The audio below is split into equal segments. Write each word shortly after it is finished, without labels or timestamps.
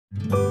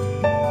السلام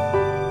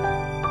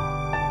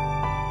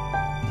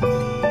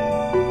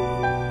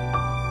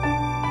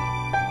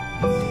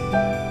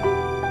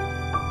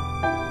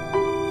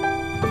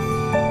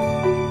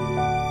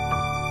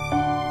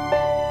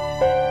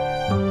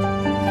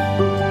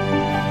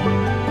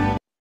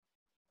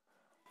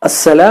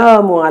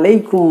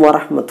عليكم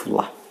ورحمة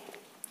الله.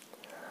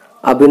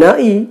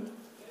 أبنائي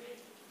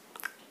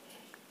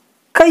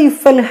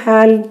كيف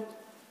الحال؟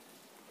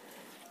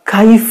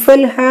 كيف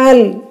الحال؟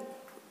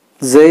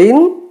 زين؟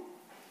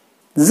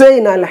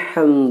 زين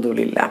الحمد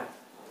لله.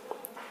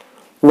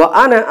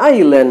 وأنا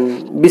أيضا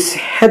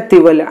بالصحة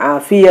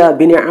والعافية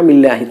بنعم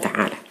الله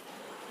تعالى.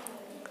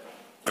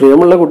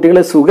 പ്രിയമുള്ള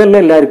കുട്ടികളെ സുഖല്ലേ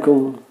എല്ലാവർക്കും?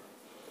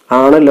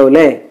 ആണല്ലോ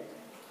അല്ലേ?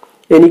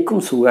 എനിക്കും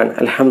സുഖമാണ്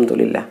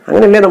അൽഹംദുലില്ലാ.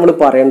 അങ്ങനെയല്ലേ നമ്മൾ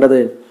പറയേണ്ടത്?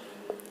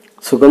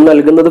 സുഖം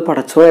നൽകുന്നത്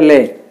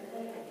പടച്ചോനല്ലേ?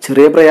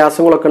 ചെറിയ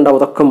പ്രയാസങ്ങളൊക്കെ ഉണ്ടാവും,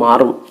 അതൊക്കെ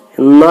മാറും,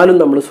 എന്നാലും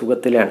നമ്മൾ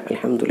സുഖത്തിലാണ്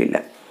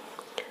അൽഹംദുലില്ലാ.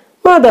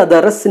 മാദാ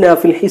ദറസ്നാ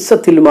ഫിൽ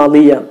ഹിസ്സത്തിൽ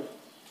മാദിയ?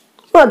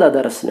 മാദാ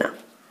ദറസ്നാ?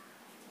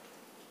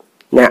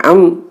 നഅം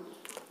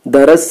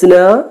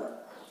ദറസ്നാ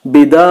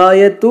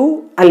ബിദായത്തു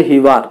അൽ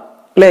ഹിവാർ.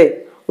 അല്ലേ,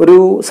 ഒരു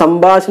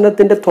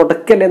സംഭാഷണത്തിന്റെ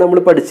തുടക്കല്ലേ നമ്മൾ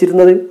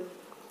പഠിച്ചിരുന്നത്?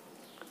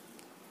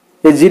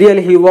 യജ്രി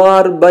അൽ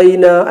ഹിവാർ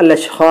ബൈന അൽ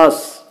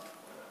അഷ്ഖാസ്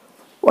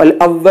വൽ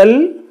അവൽ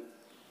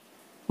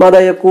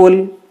മാദാ യഖൂൽ.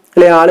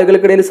 അല്ലെ,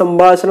 ആളുകൾക്കിടയിൽ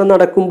സംഭാഷണം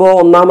നടക്കുമ്പോൾ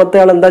ഒന്നാമത്തെ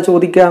ആൾ എന്താ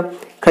ചോദിക്കുക?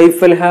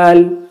 കൈഫൽ ഹാൽ.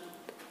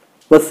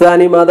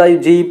 വസാനി മാദാ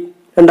യുജീബ്.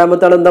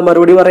 രണ്ടാമത്തെ ആൾ എന്താ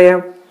മറുപടി പറയാ?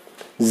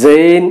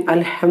 സൈൻ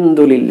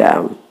അൽഹംദുലില്ലാ.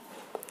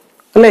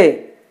 അല്ലേ,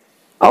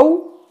 ഔ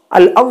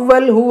അൽ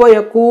അവൽ ഹുവ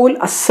യഖൂൽ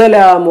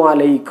അസ്സലാമു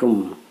അലൈക്കും.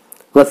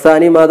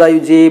 വസാനി മാദാ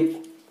യുജീബ്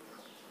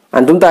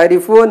അൻതും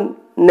താരിഫൂൻ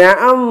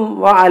നഅം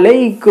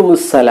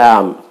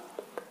വഅലൈക്കുമുസ്സലാം.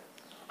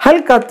 ഹൽ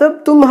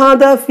കതബ്തും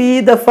ഹാദാ ഫീ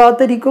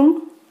ദഫാതരിക്കും?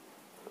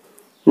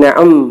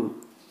 നഅം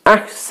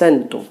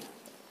അഹ്സൻതും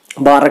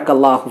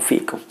ബാറക്കല്ലാഹു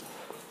ഫീക്കും.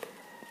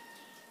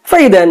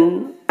 ഫൈദൻ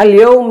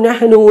اليوم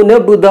نحن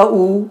نبدأ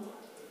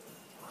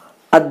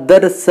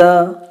الدرس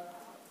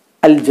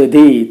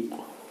الجديد.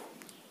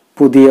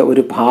 പുതിയ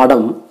ഒരു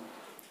പാഠം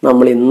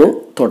നമ്മൾ ഇന്ന്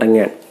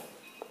തുടങ്ങുകയാണ്.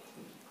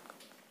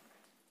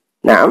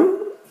 നഅം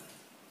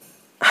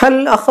ഹൽ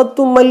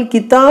അഖദ്തും അൽ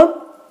കിതാബ്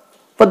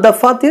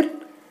വദ്ദഫാതിർ.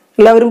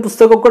 എല്ലാവരും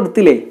പുസ്തകമൊക്കെ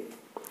എടുത്തില്ലേ?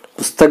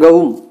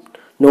 പുസ്തകവും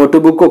നോട്ട്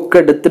ബുക്കും ഒക്കെ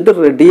എടുത്തിട്ട്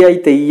റെഡിയായി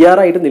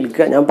തയ്യാറായിട്ട്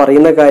നിൽക്കുക. ഞാൻ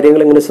പറയുന്ന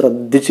കാര്യങ്ങൾ ഇങ്ങനെ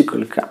ശ്രദ്ധിച്ച്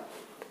കേൾക്കുക.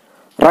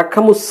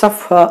 റഖമു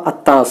സഫ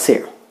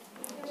അത്താസിഅ,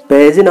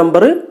 പേജ്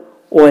നമ്പർ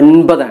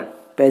 9 ആണ്.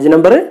 പേജ്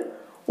നമ്പർ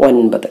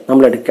 9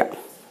 നമ്മൾ എടുക്കുക.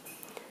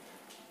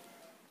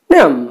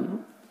 نعم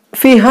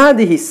في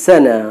هذه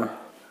السنة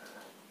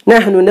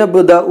نحن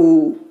نبدأ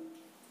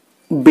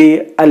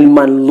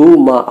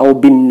بالمنظومة أو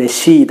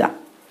بالنشيدة.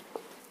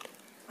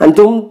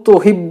 أنتم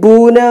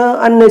تحبون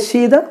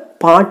النشيدة?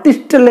 പാട്ട്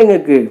ഇഷ്ടമല്ലേ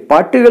നിങ്ങൾക്ക്?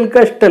 പാട്ട്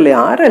കേൾക്കാൻ ഇഷ്ടമല്ലേ?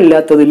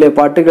 ആരല്ലാത്തതില്ലേ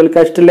പാട്ട്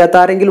കേൾക്കാൻ ഇഷ്ടമില്ലാത്ത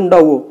ആരെങ്കിലും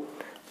ഉണ്ടാവുമോ?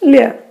 ഇല്ല.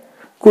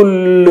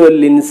 കുല്ലുൽ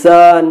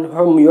ഇൻസാൻ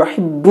ഹും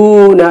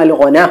യുഹിബ്ബൂന അൽ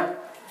ഗനാ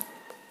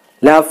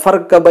ലാ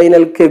ഫർഖ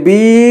ബൈനൽ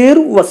കബീർ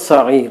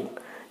വസ്സഗീർ.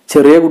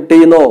 ചെറിയ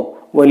കുട്ടിയെന്നോ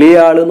വലിയ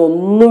ആളെന്നോ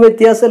ഒന്നും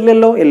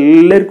വ്യത്യാസമില്ലല്ലോ,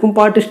 എല്ലാവർക്കും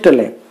പാട്ട്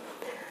ഇഷ്ടമല്ലേ?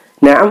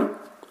 നഅം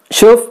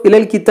ഷൂഫ്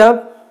ഇലൽ കിതാബ്,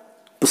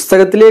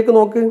 പുസ്തകത്തിലേക്ക്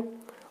നോക്ക്.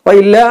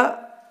 വഇല്ല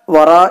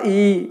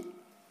വറാഇ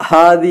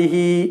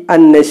ഹാദിഹി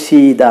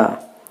അന്നശീദ.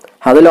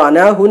 هذا لو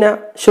أنا هنا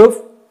شوف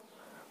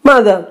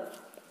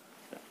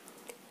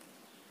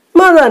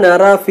ماذا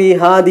نرى في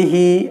هذه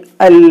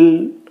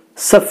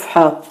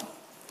الصفحة؟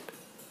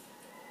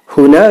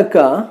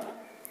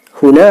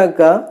 هناك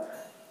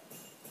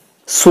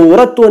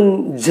صورة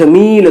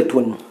جميلة.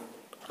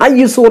 أي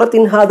صورة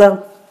هذا؟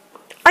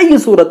 أي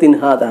صورة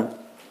هذا؟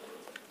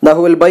 ده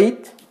هو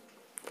البيت،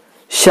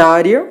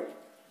 شارع،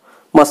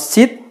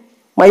 مسجد،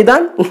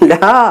 ميدان؟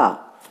 لا،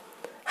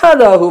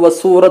 هذا هو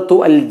صورة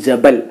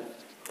الجبل.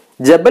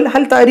 جبل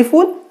هل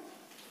تعرفون؟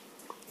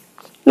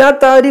 لا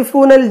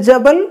تعرفون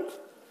الجبل؟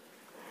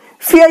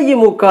 في أي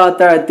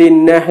مقاطعة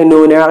نحن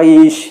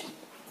نعيش؟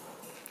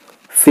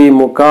 في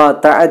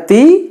مقاطعة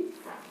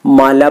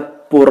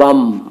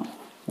ملبورم.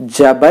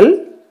 جبل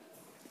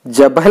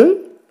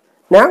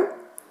نعم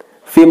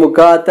في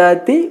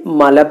مقاطعة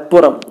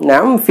ملبورم.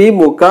 نعم في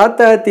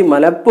مقاطعة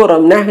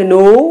ملبورم نحن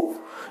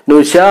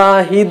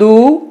نشاهد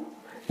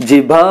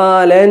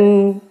جبالا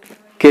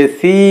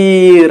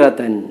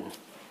كثيرة.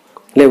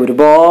 അല്ലെ,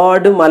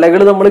 ഒരുപാട് മലകൾ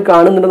നമ്മൾ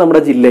കാണുന്നുണ്ട്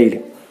നമ്മുടെ ജില്ലയിൽ.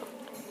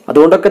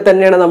 അതുകൊണ്ടൊക്കെ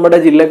തന്നെയാണ് നമ്മുടെ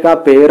ജില്ലക്ക് ആ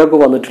പേരൊക്കെ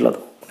വന്നിട്ടുള്ളത്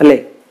അല്ലേ?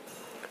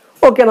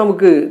 ഓക്കെ,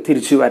 നമുക്ക്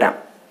തിരിച്ചു വരാം.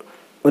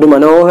 ഒരു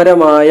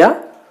മനോഹരമായ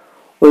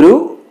ഒരു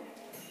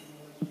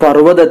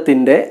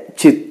പർവ്വതത്തിന്റെ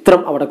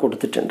ചിത്രം അവിടെ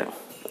കൊടുത്തിട്ടുണ്ട്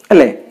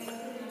അല്ലേ?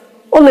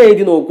 ഒന്ന്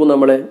എഴുതി നോക്കൂ.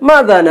 നമ്മൾ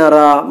മാദാ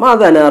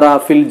നറ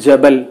ഫിൽ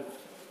ജബൽ,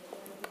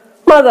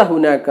 മാദാ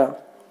ഹുനാക,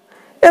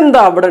 എന്താ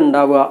അവിടെ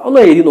ഉണ്ടാവുക? ഒന്ന്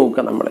എഴുതി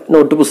നോക്കുക. നമ്മൾ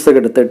നോട്ട്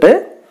പുസ്തകം എടുത്തിട്ട്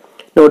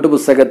നോട്ട്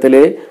പുസ്തകത്തിൽ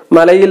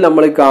മലയിൽ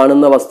നമ്മൾ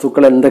കാണുന്ന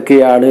വസ്തുക്കൾ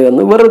എന്തൊക്കെയാണ്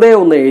എന്ന് വെറുതെ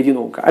ഒന്ന് എഴുതി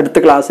നോക്കുക. അടുത്ത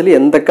ക്ലാസ്സിൽ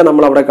എന്തൊക്കെ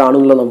നമ്മൾ അവിടെ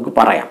കാണുന്നത് നമുക്ക്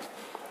പറയാം.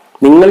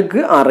 നിങ്ങൾക്ക്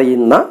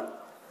അറിയുന്ന,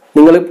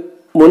 നിങ്ങൾ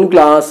മുൻ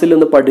ക്ലാസ്സിൽ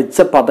നിന്ന് പഠിച്ച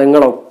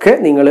പദങ്ങളൊക്കെ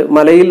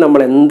മലയിൽ നമ്മൾ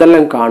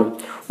എന്തെല്ലാം കാണും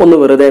ഒന്ന്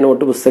വെറുതെ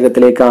നോട്ട്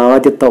പുസ്തകത്തിലേക്ക്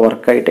ആദ്യത്തെ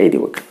വർക്കായിട്ട് എഴുതി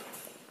വെക്കുക.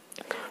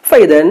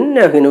 فإذا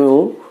نحن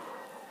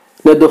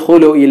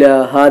ندخل إلى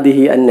هذه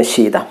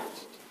النشيدة.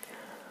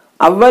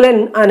 أولا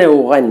أنا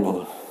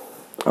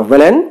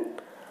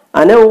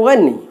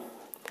أغني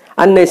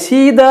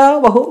النشيدة،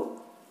 وهو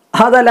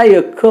هذا لا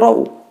يقرأ.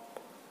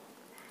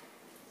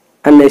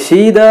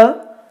 النشيدة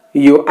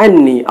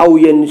يؤني أو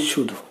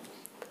ينشد.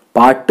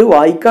 പാട്ട്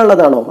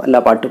വായിക്കാനുള്ളതാണോ? അല്ല,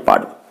 പാട്ട്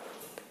പാടും.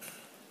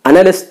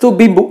 അനലസ്തു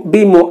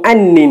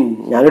ബിമുഅന്നിൻ,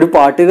 ഞാനൊരു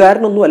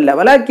പാട്ടുകാരനൊന്നും അല്ല.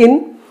 വലാകിൻ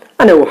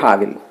അന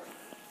ഉഹാവിൽ,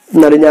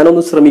 എന്നാലും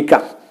ഞാനൊന്ന്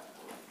ശ്രമിക്കാം.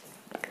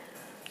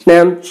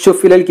 നാം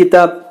ഷുഫിൽ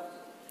കിതാബ്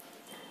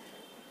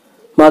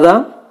മാതാ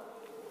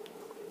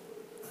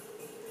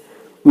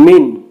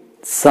മിൻ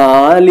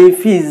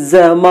സാലിഫി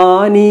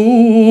സമാനി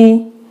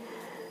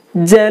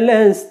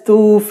ജലസ്തു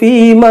ഫീ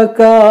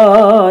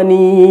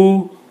മകാനി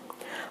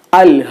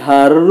അൽ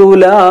ഹർറു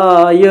ലാ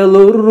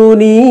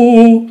യളുറുനി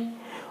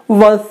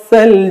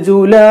വസ്സൽജു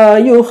ലാ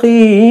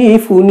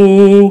യുഖീഫുനി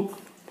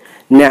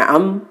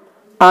നഅം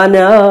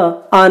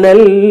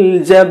അനൽ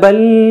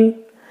ജബൽ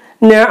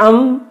നഅം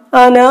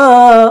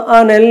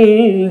അനൽ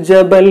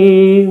ജബൽ.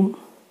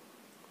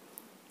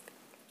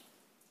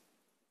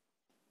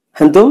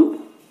 أنتم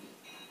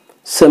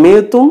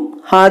سمعتم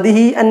هذه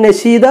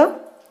النشيدة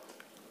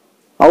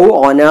أو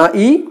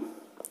غنائي؟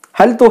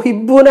 هل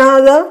تحبون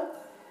هذا؟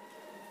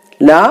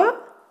 لا؟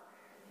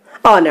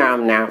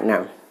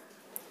 نعم.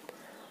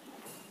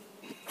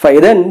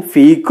 فإذا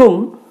فيكم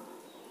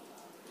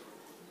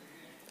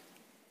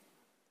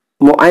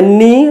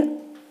മുഅന്നി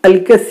അൽ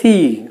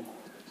കസീർ.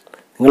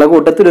 നിങ്ങളെ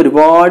കൂട്ടത്തിൽ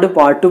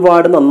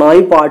ഒരുപാട്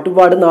നന്നായി പാട്ട്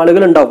പാടുന്ന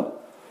ആളുകളുണ്ടാവും.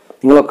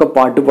 നിങ്ങളൊക്കെ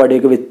പാട്ട്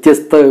പാടിയൊക്കെ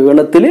വ്യത്യസ്ത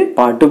ഈണത്തിൽ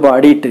പാട്ട്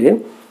പാടിയിട്ട്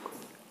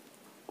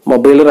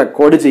മൊബൈൽ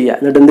റെക്കോർഡ് ചെയ്യുക.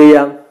 എന്നിട്ട് എന്ത്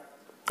ചെയ്യുക?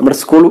 നമ്മുടെ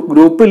സ്കൂൾ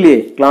ഗ്രൂപ്പില്ലേ,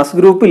 ക്ലാസ്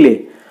ഗ്രൂപ്പില്ലേ,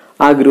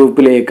 ആ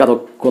ഗ്രൂപ്പിലേക്ക്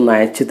അതൊക്കെ ഒന്ന്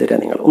അയച്ചു തരിക.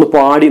 നിങ്ങൾ ഒന്ന്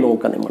പാടി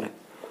നോക്കുക.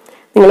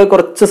 നിങ്ങൾ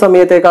കുറച്ച്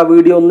സമയത്തേക്ക് ആ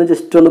വീഡിയോ ഒന്ന്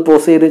ജസ്റ്റ് ഒന്ന്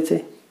പോസ് ചെയ്ത് വെച്ചേ,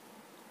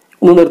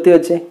 ഒന്ന് നിർത്തി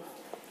വെച്ചേ.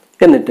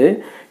 എന്നിട്ട്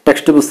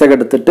ടെക്സ്റ്റ് പുസ്തകം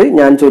എടുത്തിട്ട്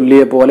ഞാൻ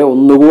ചൊല്ലിയ പോലെ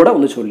ഒന്നുകൂടെ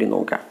ഒന്ന് ചൊല്ലി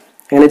നോക്കാം.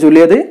 എങ്ങനെ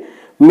ചൊല്ലിയത്?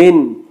 മിൻ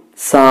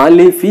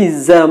സാലിഫി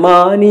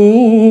സമാനി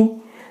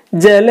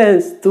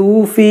ജലസ്തു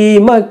ഫീ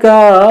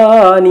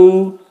മകാനി.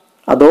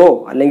 അതോ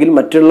അല്ലെങ്കിൽ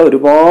മറ്റുള്ള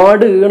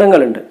ഒരുപാട്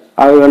ഈണങ്ങളുണ്ട്.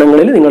 ആ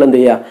ഈണങ്ങളിൽ നിങ്ങൾ എന്ത്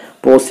ചെയ്യുക?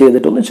 പോസ്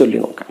ചെയ്തിട്ട് ഒന്ന് ചൊല്ലി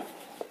നോക്കാം.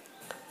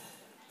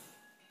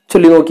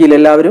 ചൊല്ലി നോക്കിയില്ലേ?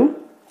 എല്ലാവരും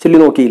ചൊല്ലി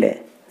നോക്കിയില്ലേ?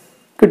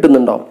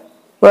 കിട്ടുന്നുണ്ടോ?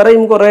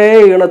 വേറെയും കുറേ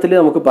ഈണത്തിൽ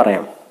നമുക്ക്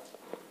പറയാം,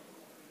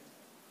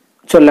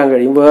 ചൊല്ലാൻ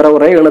കഴിയും. വേറെ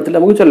കുറേ ഈണത്തിൽ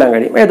നമുക്ക് ചൊല്ലാൻ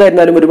കഴിയും.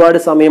 ഏതായിരുന്നാലും ഒരുപാട്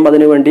സമയം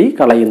അതിനു വേണ്ടി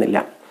കളയുന്നില്ല.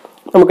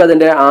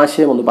 നമുക്കതിൻ്റെ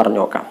ആശയം ഒന്ന് പറഞ്ഞു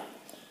നോക്കാം.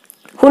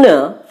 ഹുന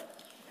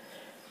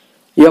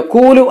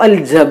യഖൂലു അൽ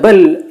ജബൽ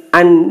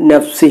അൻ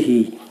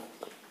നഫ്സിഹി.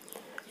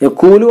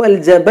 യഖൂലു അൽ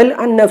ജബൽ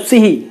അൻ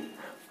നഫ്സിഹി.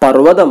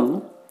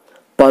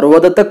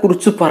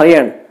 പർവ്വതത്തെക്കുറിച്ച്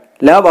പറയാണ്.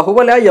 ലാ വഹുവ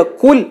ലാ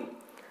യഖൂൽ,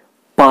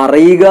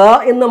 പറയുക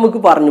എന്ന് നമുക്ക്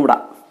പറഞ്ഞുകൂടാ.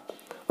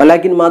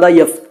 വലാകിൻ മാദാ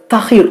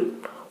യഫ്തഖിർ,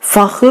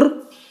 ഫഖർ.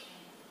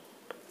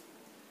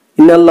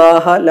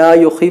 ഇന്നല്ലാഹ ലാ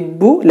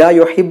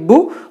യുഹിബ്ബു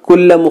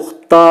കുല്ല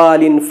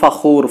മുഖ്താലിൻ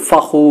ഫഖൂർ.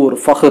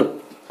 ഫഖർ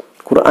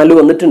ഖുർആനിൽ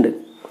വന്നിട്ടുണ്ട്.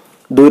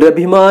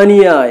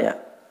 ദുരഭിമാനിയായ,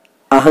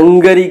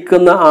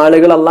 അഹങ്കരിക്കുന്ന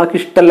ആളുകൾ അള്ളാഹ്ക്ക്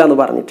ഇഷ്ടമല്ല എന്ന്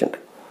പറഞ്ഞിട്ടുണ്ട്,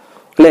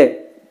 അല്ലേ?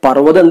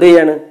 പർവ്വതം എന്ത്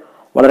ചെയ്യാണ്?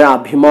 വളരെ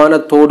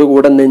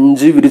അഭിമാനത്തോടുകൂടെ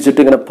നെഞ്ചു വിരിച്ചിട്ട്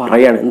ഇങ്ങനെ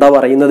പറയാണ്. എന്താ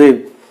പറയുന്നത്?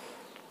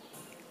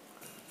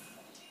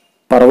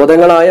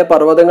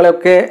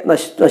 പർവ്വതങ്ങളെയൊക്കെ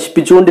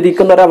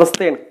നശിപ്പിച്ചുകൊണ്ടിരിക്കുന്ന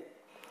ഒരവസ്ഥയാണ്.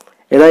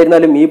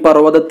 ഏതായിരുന്നാലും ഈ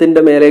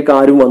പർവ്വതത്തിന്റെ മേലേക്ക്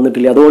ആരും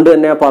വന്നിട്ടില്ല. അതുകൊണ്ട്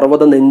തന്നെ ആ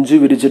പർവ്വതം നെഞ്ചു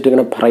വിരിച്ചിട്ട്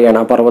ഇങ്ങനെ പറയാണ്.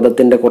 ആ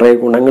പർവ്വതത്തിന്റെ കുറെ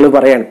ഗുണങ്ങൾ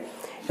പറയാണ്.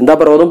 എന്താ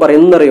പർവ്വതം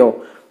പറയുന്നറിയോ?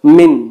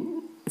 മിൻ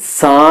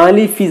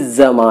സാലിഫി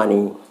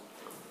സമാനി.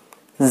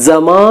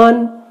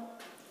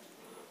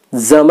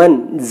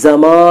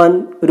 സമാൻ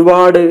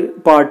ഒരുപാട്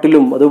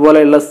പാട്ടിലും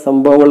അതുപോലെയുള്ള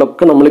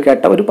സംഭവങ്ങളൊക്കെ നമ്മൾ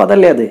കേട്ട ഒരു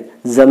പദല്ലേ അത്?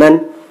 സമൻ,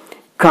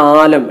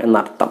 കാലം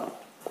എന്നർത്ഥം.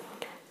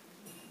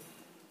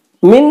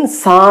 മിൻ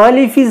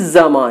സാലിഫി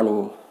സമാനി,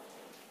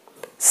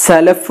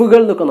 സലഫുകൾ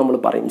എന്നൊക്കെ നമ്മൾ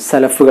പറയും.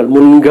 സലഫുകൾ,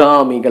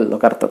 മുൻഗാമികൾ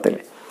എന്നൊക്കെ അർത്ഥത്തിൽ.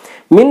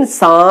 മിൻ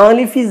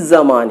സാലിഫി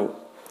സമാനി,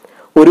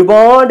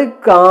 ഒരുപാട്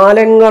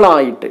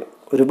കാലങ്ങളായിട്ട്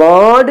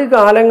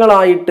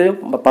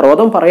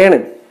പർവ്വതം പറയാണ്.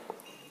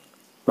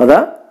 അതാ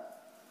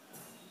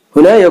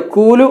ഹുന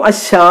യഖൂലു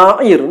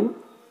അശ്ശാഇർ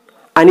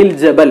അനിൽ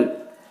ജബൽ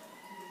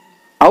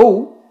ഔ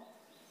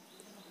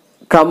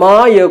കമാ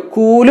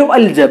യഖൂലു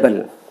അൽ ജബൽ.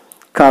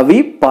 കവി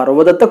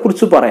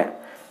പർവ്വതത്തെക്കുറിച്ച് പറയാം.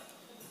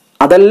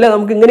 അതല്ല,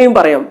 നമുക്ക് ഇങ്ങനെയും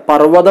പറയാം.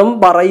 പർവ്വതം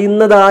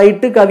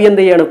പറയുന്നതായിട്ട് കവി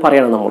എന്ത് ചെയ്യാണ്?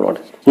 പറയണം നമ്മളോട്.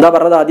 എന്താ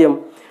പറഞ്ഞത് ആദ്യം?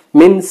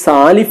 മിൻ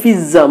സാലിഫി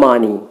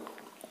സമാനി,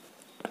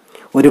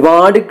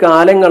 ഒരുപാട്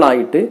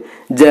കാലങ്ങളായിട്ട്.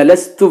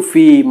 ജലസ്തു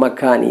ഫീ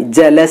മക്കാനി,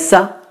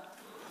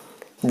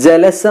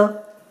 ജലസ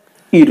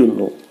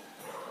ഇരുന്നു.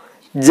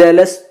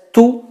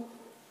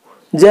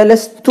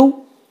 ജലസ്തു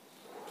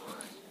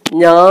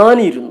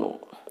ഞാനിരുന്നു.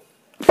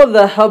 അപ്പൊ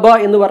ദഹബ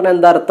എന്ന് പറഞ്ഞാൽ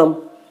എന്താ അർത്ഥം?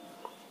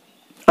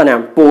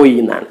 പോയി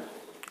എന്നാണ്.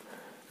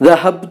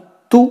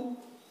 ദഹബ്തു,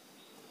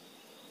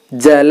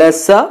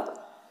 ജലസ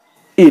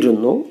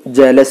ഇരുന്നു,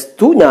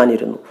 ജലസ്തു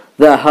ഞാനിരുന്നു.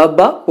 ദഹബ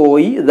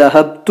പോയി,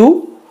 ദഹബ്തു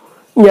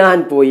ഞാൻ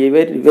പോയി.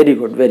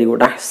 Very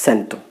good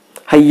അഹ്സൻതും,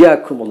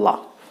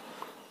 ഹയ്യാക്കുമുല്ലാഹ്.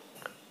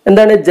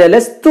 എന്താണ്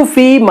ജലസ്തു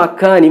ഫീ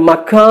മക്കാനി?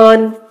 മക്കാൻ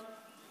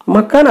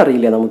മക്കാൻ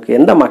അറിയില്ല നമുക്ക്.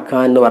 എന്താ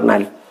മക്കാൻ എന്ന്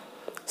പറഞ്ഞാൽ?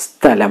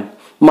 സ്ഥലം.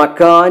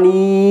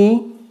 മക്കാനി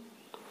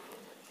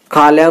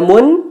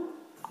കലമുൻ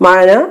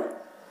മാന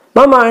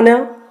മാന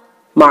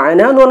മാന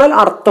എന്ന് പറഞ്ഞാൽ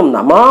അർത്ഥം.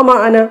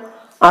 മാന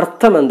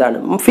അർത്ഥം എന്താണ്?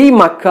 ഫി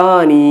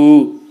മക്കാനി.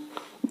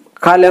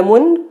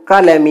 കലമുൻ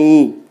കലമി,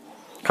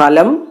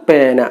 കലം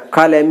പേന,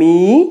 കലമി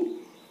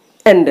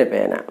എൻ്റെ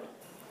പേന,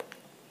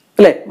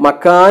 അല്ലെ?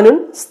 മക്കാനുൻ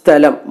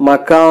സ്ഥലം,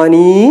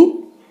 മക്കാനി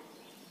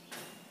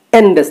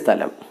എൻ്റെ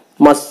സ്ഥലം.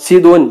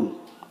 മസ്ജിദുൻ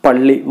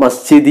പള്ളി,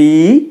 മസ്ജിദി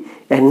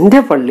എൻ്റെ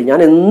പള്ളി, ഞാൻ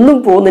എന്നും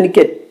പോകുന്ന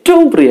എനിക്ക്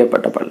ഏറ്റവും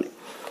പ്രിയപ്പെട്ട പള്ളി.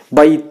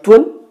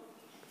 ബൈത്വൻ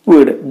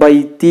വീട്,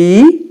 ബൈത്തി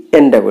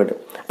എൻ്റെ വീട്.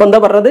 അപ്പൊ എന്താ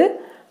പറഞ്ഞത്?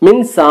 മിൻ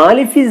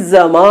സാലിഫി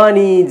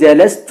സമാനി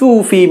ജലസ്തു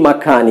ഫി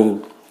മക്കാനി.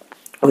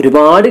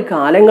 ഒരുപാട്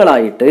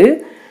കാലങ്ങളായിട്ട്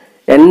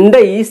എൻ്റെ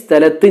ഈ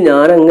സ്ഥലത്ത്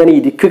ഞാൻ അങ്ങനെ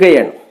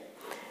ഇരിക്കുകയാണ്.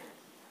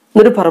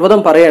 എന്നിട്ട് പർവ്വതം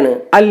പറയാണ്,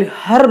 അൽ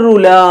ഹർറു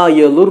ലാ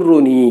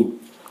യദുറുനി.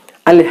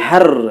 അൽ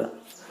ഹർ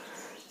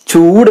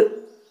ചൂട്,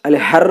 അൽ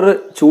ഹർ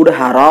ചൂട്,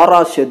 ഹറാറ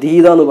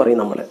ശദീദ എന്ന് പറയും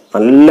നമ്മള്.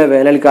 നല്ല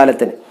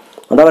വേനൽക്കാലത്തിന്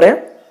എന്താ പറയാ?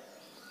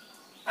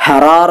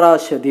 ഹറാറ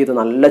ശദീദ്,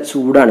 നല്ല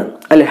ചൂടാണ്.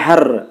 അൽ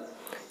ഹർ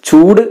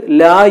ചൂട്,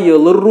 ലാ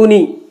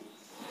യദുറുനി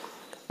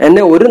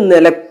എന്നെ ഒരു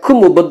നിലക്കും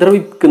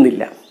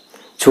ഉപദ്രവിക്കുന്നില്ല.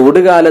 ചൂട്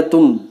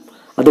കാലത്തും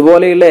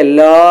അതുപോലെയുള്ള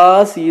എല്ലാ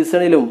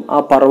സീസണിലും ആ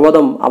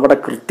പർവ്വതം അവിടെ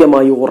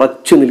കൃത്യമായി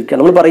ഉറച്ചു നിൽക്കുക.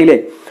 നമ്മൾ പറയില്ലേ,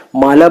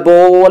 മല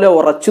പോലെ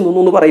ഉറച്ചു നിന്നു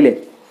എന്ന് പറയില്ലേ?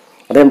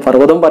 അദ്ദേഹം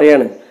പർവ്വതം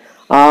പറയാണ്,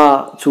 ആ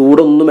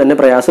ചൂടൊന്നും എന്നെ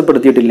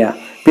പ്രയാസപ്പെടുത്തിയിട്ടില്ല.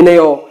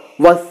 പിന്നെയോ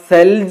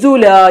വസൽജു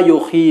ലാ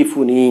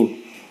യുഖീഫുനി.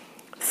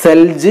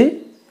 സൽജ്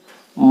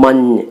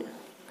മഞ്ഞ്,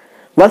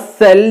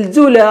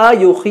 വസൽജു ലാ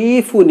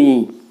യുഖീഫുനി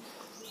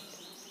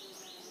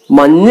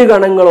മഞ്ഞ്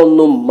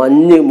കണങ്ങളൊന്നും,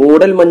 മഞ്ഞ്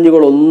മൂടൽ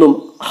മഞ്ഞുകളൊന്നും,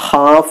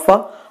 ഹാഫ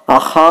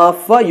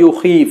അഹാഫ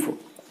യുഖീഫു,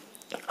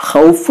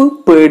 ഹൗഫ്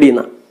പേടിന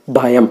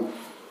ഭയം,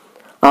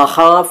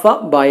 അഹാഫ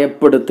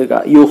ഭയപ്പെടുത്തുക,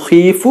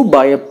 യുഖീഫു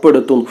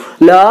ഭയപ്പെടുത്തുന്നു,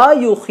 ലാ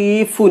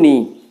യുഖീഫുനി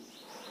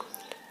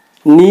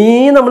നീ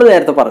നമ്മൾ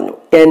നേരത്തെ പറഞ്ഞു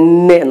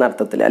എന്നെ എന്ന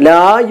അർത്ഥത്തില.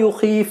 ലാ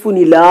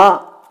യുഖീഫുനി,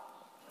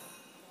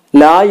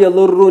 ലാ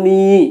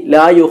യളുറുനി,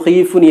 ലാ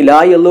യുഖീഫുനി, ലാ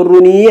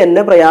യളുറുനി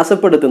എന്നെ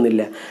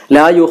പ്രയാസപ്പെടുത്തുന്നില്ല,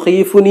 ലാ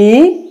യുഖീഫുനി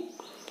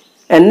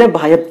എന്നെ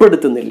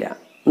ഭയപ്പെടുത്തുന്നില്ല.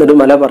 എന്നിട്ട്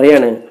മല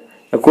പറയാണ്,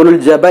 യഖൂലുൽ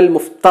ജബൽ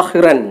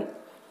മുഫ്തഖിറൻ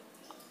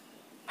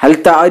ഹൽ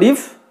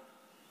തഅരിഫ്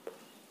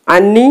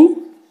അന്നി,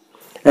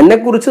 എന്നെ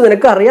കുറിച്ച്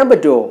നിനക്ക് അറിയാൻ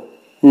പറ്റുമോ?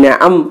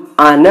 നഅം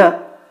അന,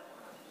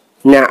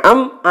 നഅം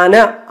അന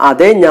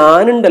അതെ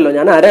ഞാനുണ്ടല്ലോ.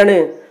 ഞാൻ ആരാണ്?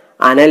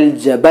 അനൽ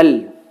ജബൽ,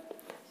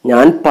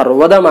 ഞാൻ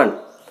പർവ്വതമാണ്.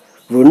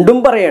 വീണ്ടും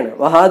പറയാണ്,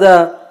 വഹാദ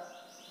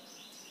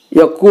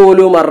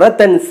യഖൂലു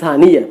മറത്തൻ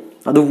സാനിയ,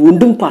 അത്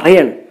വീണ്ടും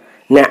പറയാണ്,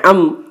 നഅം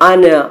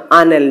അന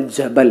അനൽ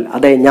ജബൽ,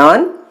 അതെ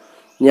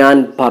ഞാൻ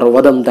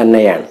പർവ്വതം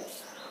തന്നെയാണ്.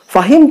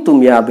 ഫഹിംതും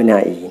യാ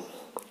ബിനായി,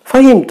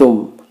 ഫഹിംതും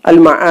അൽ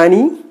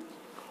മആനി,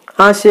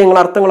 ആശയങ്ങൾ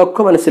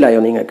അർത്ഥങ്ങളൊക്കെ മനസ്സിലായോ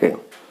നിങ്ങൾക്ക്?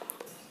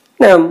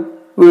 ഞാൻ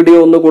വീഡിയോ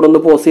ഒന്ന്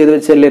പോസ് ചെയ്ത്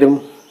വെച്ച്, എല്ലാവരും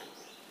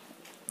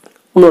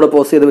ഒന്നുകൂടെ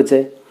പോസ് ചെയ്ത് വെച്ചേ.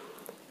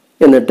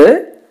 എന്നിട്ട്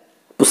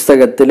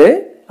പുസ്തകത്തില്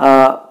ആ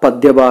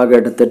പദ്യഭാഗം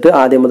എടുത്തിട്ട്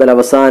ആദ്യം മുതൽ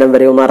അവസാനം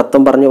വരെ ഒന്ന്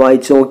അർത്ഥം പറഞ്ഞ്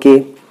വായിച്ചു നോക്കി.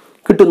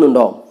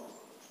 കിട്ടുന്നുണ്ടോ?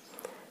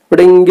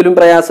 എവിടെയെങ്കിലും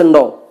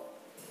പ്രയാസമുണ്ടോ?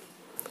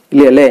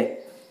 ഇല്ല അല്ലേ?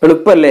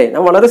 എളുപ്പല്ലേ?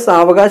 ഞാൻ വളരെ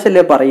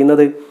സാവകാശല്ലേ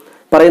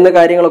പറയുന്ന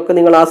കാര്യങ്ങളൊക്കെ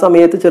നിങ്ങൾ ആ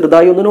സമയത്ത്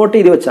ചെറുതായി ഒന്ന് നോട്ട്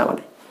ചെയ്ത് വെച്ചാൽ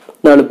മതി.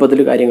 എന്നാൽ എളുപ്പത്തിൽ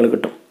കാര്യങ്ങൾ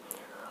കിട്ടും.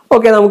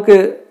 ഓക്കെ, നമുക്ക്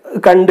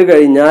കണ്ടു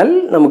കഴിഞ്ഞാൽ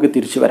നമുക്ക്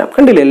തിരിച്ചു വരാം.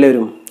 കണ്ടില്ലേ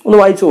എല്ലാവരും? ഒന്ന്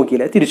വായിച്ചു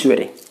നോക്കിയില്ലേ? തിരിച്ചു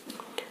വരെ.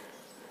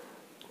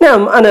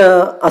 അന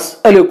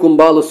അസ്അലുക്കും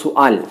ബാദു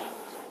സുആൽ,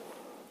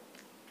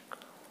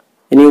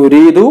 ഇനി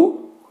ഉരീദു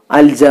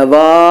അൽ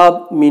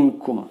ജവാബ്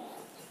മിൻകും,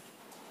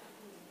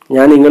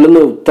 ഞാൻ നിങ്ങളിൽ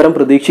നിന്ന് ഉത്തരം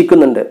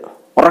പ്രതീക്ഷിക്കുന്നുണ്ട്.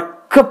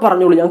 ഉറക്കെ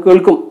പറഞ്ഞോളൂ, ഞാൻ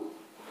കേൾക്കും.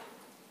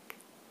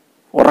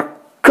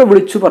 ഉറക്കെ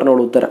വിളിച്ചു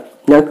പറഞ്ഞോളൂ ഉത്തരം,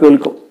 ഞാൻ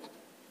കേൾക്കും.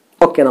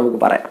 ഓക്കെ, നമുക്ക്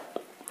പറയാം.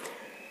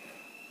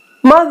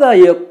 മാദാ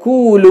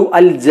യഖൂലു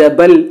അൽ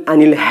ജബൽ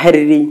അനിൽ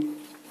ഹർരി?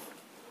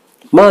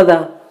 മാദാ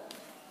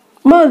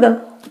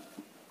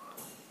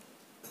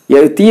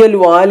യഅ്തിയൽ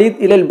വാലിദ്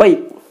ഇലൽ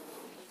ബൈത്ത്,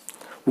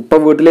 ഉപ്പ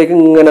വീട്ടിലേക്ക്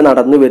ഇങ്ങനെ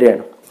നടന്നു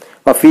വരികയാണ്.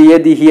 വഫീ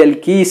യദിഹി അൽ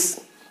കീസ്,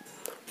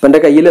 ഉപ്പന്റെ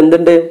കയ്യിൽ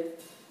എന്തുണ്ട്?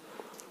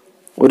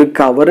 ഒരു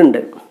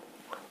കവറുണ്ട്.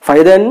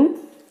 ഫൈദൻ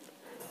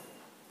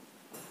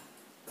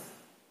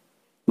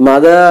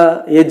മാദാ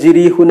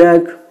യജ്രി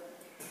ഹുനാക്,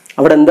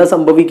 അവിടെ എന്താ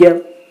സംഭവിക്കുക?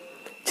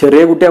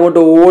 ചെറിയ കുട്ടി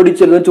അങ്ങോട്ട്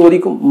ഓടിച്ചെന്ന്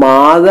ചോദിക്കും,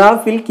 മാദാ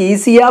ഫിൽ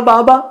കീസ് യാ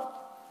ബാബ,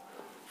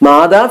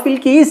 മാദാ ഫിൽ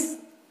കീസ്,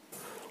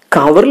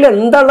 കവറിൽ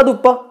എന്താ ഉള്ളത്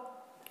ഉപ്പ?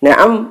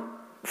 നഅം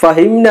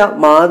ഫഹിംന,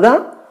 മാദാ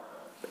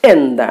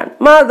എന്താണ്?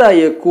 മാദാ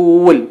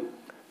യഖൂൽ,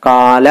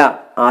 കാല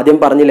ആദ്യം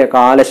പറഞ്ഞില്ലേ,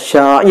 കാല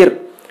ഷായിർ,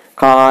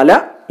 കാല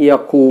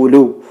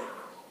യഖൂലു,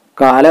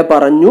 കാല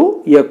പറഞ്ഞു,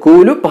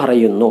 യഖൂലു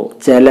പറയുന്നു,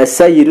 ജലസ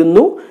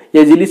ഇരുന്നു,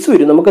 യജ്ലിസു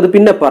ഇരുന്നു. നമുക്കത്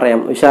പിന്നെ പറയാം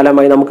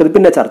വിശാലമായി, നമുക്കത്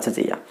പിന്നെ ചർച്ച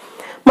ചെയ്യാം.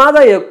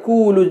 മാദാ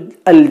യഖൂലു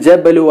അൽ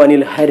ജബലു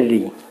അനിൽ ഹർരി,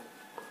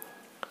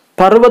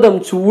 പർവ്വതം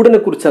ചൂടിനെ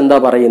കുറിച്ച് എന്താ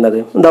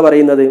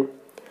പറയുന്നത്?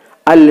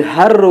 അൽ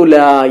ഹർറു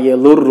ലാ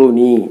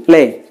യളുറുനി,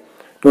 അല്ലേ?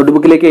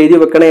 നോട്ട്ബുക്കിലേക്ക് എഴുതി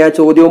വെക്കണേ ആ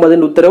ചോദ്യവും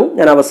അതിൻ്റെ ഉത്തരവും.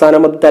 ഞാൻ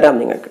അവസാനം അത് തരാം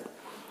നിങ്ങൾക്ക്.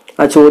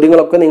 ആ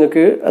ചോദ്യങ്ങളൊക്കെ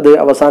നിങ്ങൾക്ക് അത്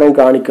അവസാനം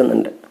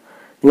കാണിക്കുന്നുണ്ട്.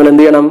 നിങ്ങൾ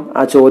എന്ത് ചെയ്യണം?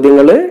 ആ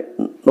ചോദ്യങ്ങൾ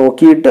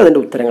നോക്കിയിട്ട് അതിൻ്റെ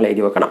ഉത്തരങ്ങൾ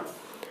എഴുതി വെക്കണം.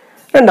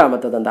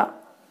 രണ്ടാമത്തത് എന്താ?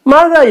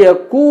 മാദാ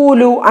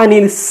യഖൂലു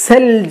അനിൽ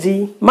സൽജി,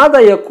 മാദാ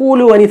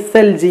യഖൂലു അനിൽ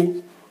സൽജി,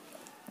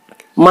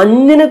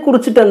 മഞ്ഞിനെ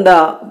കുറിച്ചിട്ട് എന്താ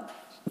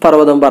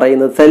പർവ്വതം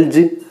പറയുന്നത്?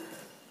 സൽജ്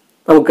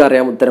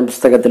നമുക്കറിയാം ഉത്തരം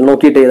പുസ്തകത്തിൽ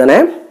നോക്കിയിട്ട് എഴുതണേ.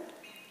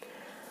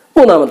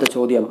 മൂന്നാമത്തെ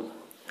ചോദ്യം,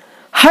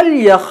 ഹൽ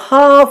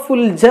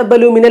യഖാഫുൽ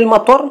ജബലു മിനൽ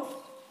മത്വർ,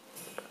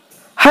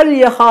 ഹൽ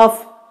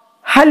യഖാഫ്,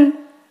 ഹൽ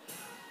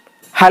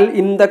ഹൽ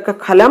ഇൻദക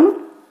കലം,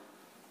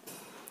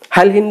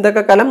 ഹൽ ഹിന്ദക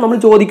കലം. നമ്മൾ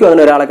ചോദിക്കും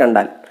അങ്ങനെ ഒരാളെ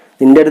കണ്ടാൽ,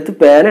 നിന്റെ അടുത്ത്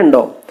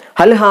പേനുണ്ടോ?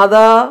 ഹൽ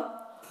ഹാദാ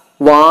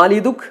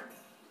വാലിദുക്,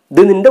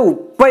 ഇത് നിന്റെ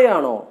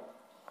ഉപ്പയാണോ?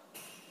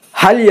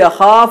 ഹൽ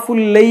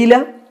യഖാഫുൽ ലൈല,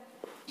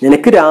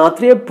 നിനക്ക്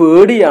രാത്രിയെ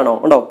പേടിയാണോ?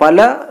 ഉണ്ടോ? പല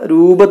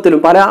രൂപത്തിലും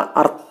പല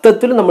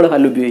അർത്ഥത്തിലും നമ്മൾ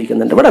ഹൽ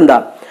ഉപയോഗിക്കുന്നുണ്ട്. ഇവിടെ എന്താ?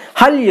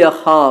 ഹൽ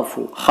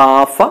യഖാഫു,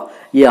 ഖാഫ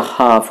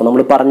യഖാഫു,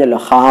 നമ്മൾ പറഞ്ഞല്ലോ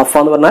ഖാഫ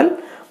എന്ന് പറഞ്ഞാൽ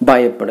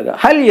ഭയപ്പെടുക.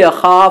 ഹൽ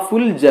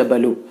യഖാഫുൽ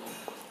ജബലു,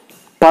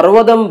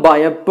 പർവ്വതം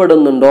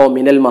ഭയപ്പെടുന്നുണ്ടോ?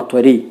 മിനൽ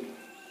മത്വരി,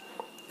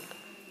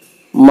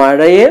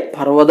 മഴയെ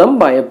പർവ്വതം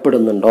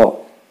ഭയപ്പെടുന്നുണ്ടോ?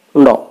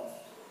 ഉണ്ടോ?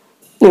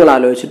 നിങ്ങൾ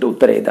ആലോചിച്ചിട്ട്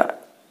ഉത്തരം എഴുതുക.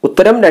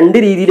 ഉത്തരം രണ്ട്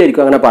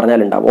രീതിയിലായിരിക്കും അങ്ങനെ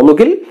പറഞ്ഞാലുണ്ടാവും.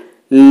 ഒന്നുകിൽ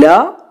ല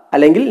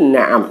അല്ലെങ്കിൽ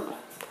നഅം.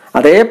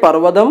 അതേ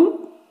പർവ്വതം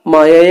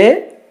മഴയെ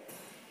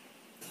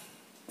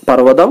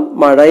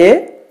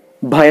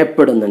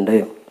ഭയപ്പെടുന്നുണ്ട്,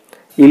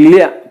 ഇല്ല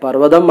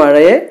പർവ്വതം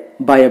മഴയെ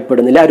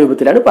ഭയപ്പെടുന്നില്ല, ആ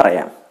രൂപത്തിലാണ്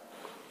പറയാം.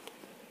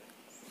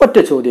 ഒറ്റ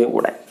ചോദ്യം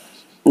കൂടെ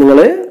നിങ്ങൾ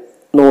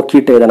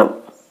നോക്കിയിട്ട് എഴുതണം.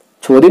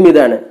 ചോദ്യം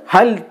ഇതാണ്,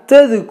 ഹൽ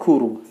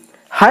തദ്കുറു,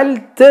 ഹൽ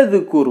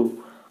തദ്കുറു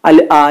അൽ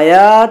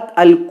ആയാത്ത്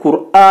അൽ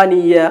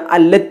ഖുർആനിയ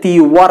അല്ലത്തി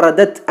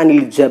വറദത്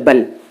അനിൽ ജബൽ.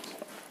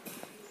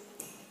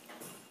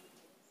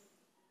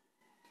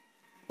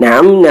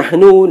 നഅം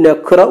നഹ്നു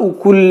നഖറഉ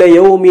കുല്ല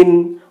യൗമിൻ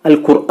അൽ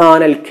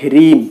ഖുർആൻ അൽ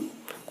കരീം.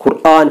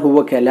 ഖുർആൻ ഹുവ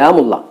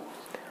കലാമുല്ലാഹ്,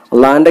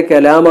 അള്ളാഹിന്റെ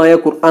കലാമായ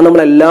ഖുർആൻ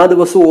നമ്മൾ എല്ലാ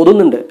ദിവസവും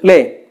ഓതുന്നുണ്ട് അല്ലേ?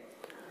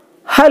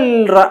 ഹൽ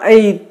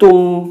റഅയ്തും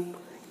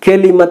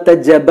കലിമത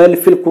ജബൽ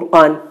ഫിൽ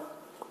ഖുർആൻ,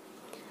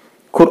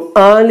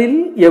 ഖുർആനിൽ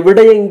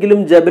എവിടെയെങ്കിലും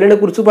ജബലിനെ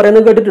കുറിച്ച്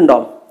പറയുന്നത് കേട്ടിട്ടുണ്ടോ?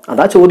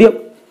 അതാ ചോദ്യം.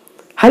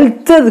 ഹൽ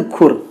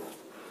തദ്കുർ,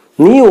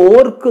 നീ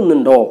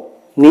ഓർക്കുന്നുണ്ടോ?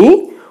 നീ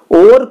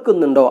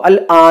ഓർക്കുന്നുണ്ടോ? അൽ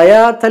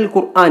ആയാത്ത് അൽ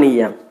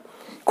ഖുർആനിയ,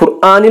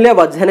 ഖുർആനിലെ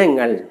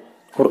വചനങ്ങൾ,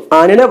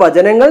 ഖുർആനിലെ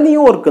വചനങ്ങൾ നീ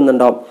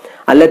ഓർക്കുന്നുണ്ടോ?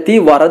 അല്ലത്തി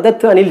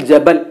വറദത്ത് അനിൽ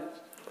ജബൽ,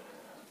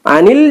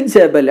 അനിൽ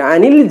ജബൽ,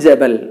 അനിൽ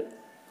ജബൽ,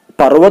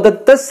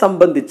 പർവ്വതത്തെ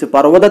സംബന്ധിച്ച്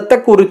പർവ്വതത്തെ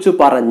കുറിച്ച്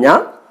പറഞ്ഞ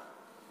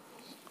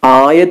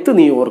ആയത്ത്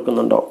നീ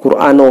ഓർക്കുന്നുണ്ടോ?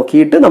 ഖുർആൻ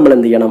നോക്കിയിട്ട് നമ്മൾ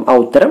എന്ത് ചെയ്യണം? ആ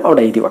ഉത്തരം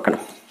അവിടെ എഴുതി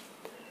വെക്കണം.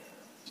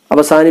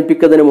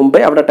 അവസാനിപ്പിക്കുന്നതിന് മുമ്പേ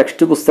അവിടെ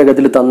ടെക്സ്റ്റ്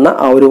പുസ്തകത്തിൽ തന്ന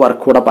ആ ഒരു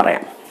വർക്ക് കൂടെ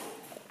പറയാം.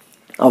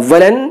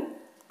 അവലൻ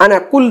അന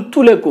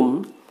ഖുൽതു ലക്കും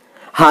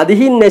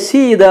ഹാദിഹി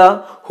നശീദ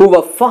ഹുവ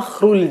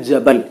ഫഖ്റുൽ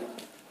ജബൽ.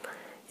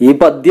 ഈ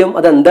പദ്യം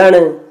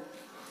അതെന്താണ്?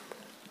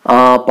 ആ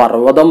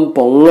പർവ്വതം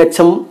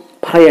പൊങ്ങച്ചം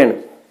പറയാണ്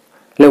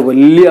അല്ലെ,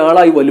 വലിയ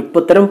ആളായി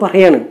വലുപ്പത്തരം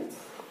പറയാണ്.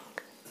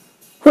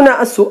 ഹുനാ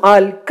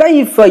സുആൽ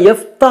കൈഫ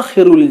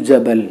യഫ്തഖിറുൽ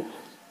ജബൽ,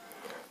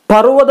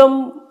 പർവ്വതം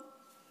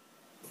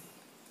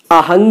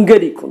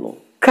അഹങ്കരിക്കുന്നു.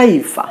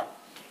 കൈഫ,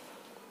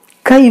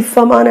 കൈഫ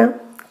മാന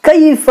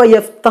കൈഫ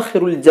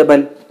യഫ്തഖിറുൽ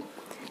ജബൽ,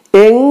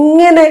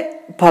 എങ്ങനെ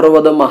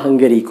പർവ്വതം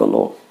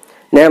അഹങ്കരിക്കുന്നു?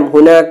 നാം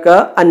ഹുനാക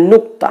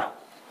അന്നുക്ത,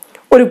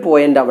 ഒരു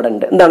പോയിന്റ് അവിടെ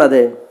ഉണ്ട്.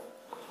 എന്താണത്?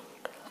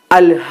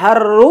 അൽ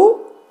ഹർറു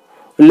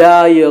ലാ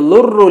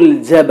യളുറുൽ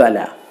ജബല,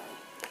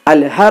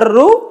 അൽ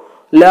ഹർറു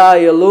ലാ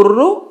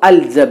യളുറു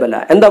അൽ ജബല.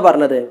 എന്താ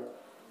പറഞ്ഞത്?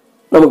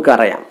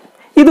 നമുക്കറിയാം.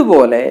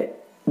 ഇതുപോലെ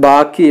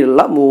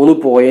ബാക്കിയുള്ള 3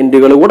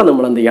 പോയിന്റുകൾ കൂടെ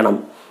നമ്മൾ എന്ത് ചെയ്യണം?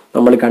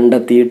 നമ്മൾ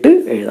കണ്ടെത്തിയിട്ട്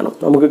എഴുതണം.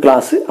 നമുക്ക്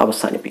ക്ലാസ്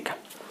അവസാനിപ്പിക്കാം.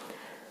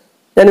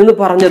 ഞാൻ ഇന്ന്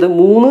പറഞ്ഞത്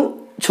 3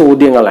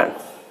 ചോദ്യങ്ങളാണ്.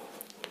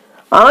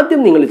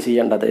 ആദ്യം നിങ്ങൾ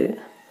ചെയ്യേണ്ടത്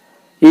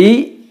ഈ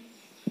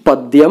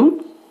പദ്യം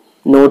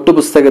നോട്ട്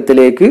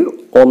പുസ്തകത്തിലേക്ക്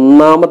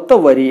 1ാമത്തെ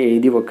വരി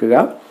എഴുതി വെക്കുക.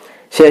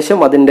 ശേഷം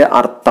അതിൻ്റെ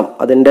അർത്ഥം,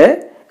 അതിൻ്റെ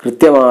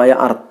കൃത്യമായ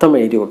അർത്ഥം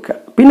എഴുതി വെക്കുക.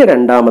 പിന്നെ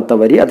 2ാമത്തെ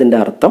വരി അതിൻ്റെ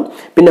അർത്ഥം,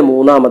 പിന്നെ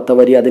 3ാമത്തെ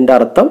വരി അതിൻ്റെ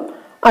അർത്ഥം,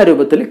 ആ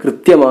രൂപത്തിൽ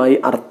കൃത്യമായി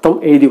അർത്ഥം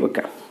എഴുതി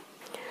വെക്കുക.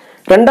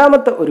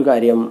 2ാമത്തെ ഒരു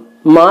കാര്യം,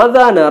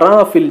 മാദാ നറാ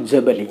ഫിൽ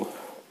ജബലി,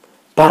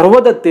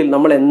 പർവ്വതത്തിൽ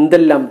നമ്മൾ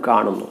എന്തെല്ലാം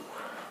കാണുന്നു?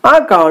 ആ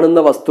കാണുന്ന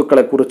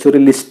വസ്തുക്കളെ കുറിച്ചൊരു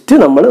ലിസ്റ്റ്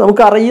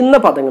നമുക്ക് അറിയുന്ന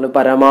പദങ്ങൾ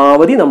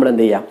പരമാവധി നമ്മൾ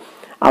എന്ത് ചെയ്യാം?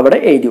 അവിടെ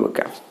എഴുതി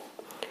വെക്കാം.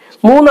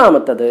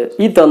 3ാമത്തത്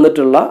ഈ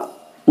തന്നിട്ടുള്ള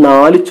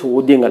 4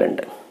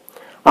 ചോദ്യങ്ങളുണ്ട്.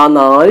 ആ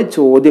 4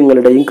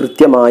 ചോദ്യങ്ങളുടെയും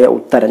കൃത്യമായ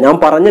ഉത്തരം, ഞാൻ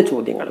പറഞ്ഞ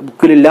ചോദ്യങ്ങൾ,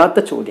 ബുക്കിലില്ലാത്ത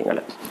ചോദ്യങ്ങൾ,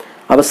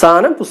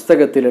 അവസാനം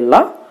പുസ്തകത്തിലുള്ള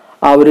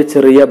ആ ഒരു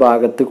ചെറിയ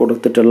ഭാഗത്ത്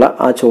കൊടുത്തിട്ടുള്ള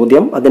ആ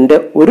ചോദ്യം, അതിൻ്റെ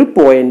ഒരു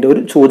പോയിന്റ്, ഒരു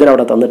സൂചന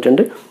അവിടെ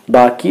തന്നിട്ടുണ്ട്.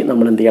 ബാക്കി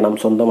നമ്മൾ എന്ത് ചെയ്യണം?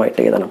 സ്വന്തമായിട്ട്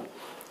എഴുതണം.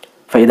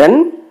 ഫൈദൻ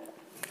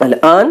അൽ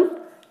ആൻ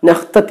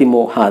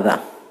നഖ്തതിമു ഹാദാ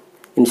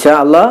ഇൻഷാ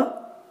അല്ലാഹ്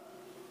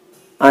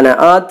അന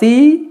ആതി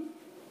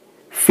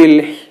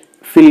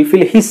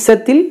ഫിൽ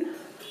ഹിസ്സത്തിൽ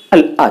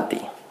അൽ ആതി.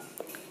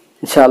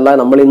 ഇൻഷാ അല്ലാഹ്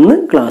നമ്മൾ ഇന്ന്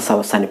ക്ലാസ്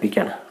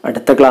അവസാനിപ്പിക്കുകയാണ്.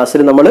 അടുത്ത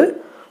ക്ലാസ്സിൽ നമ്മൾ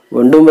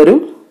വീണ്ടും വരും.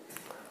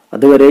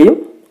 അതുവരെയും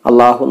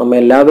അള്ളാഹു നമ്മെ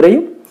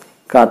എല്ലാവരെയും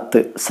കാത്ത്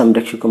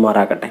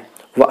സംരക്ഷിക്കുമാറാകട്ടെ.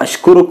 വ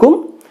അഷ്കുറുക്കും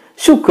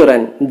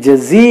ശുക്രൻ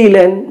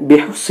ജസീലൻ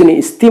ബിഹുസ്നി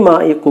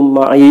ഇസ്തിമാഇക്കും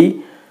മഈ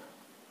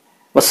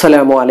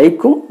വസ്സലാമു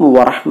അലൈക്കും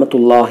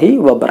വറഹ്മത്തുള്ളാഹി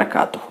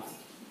വബറകാതുഹു.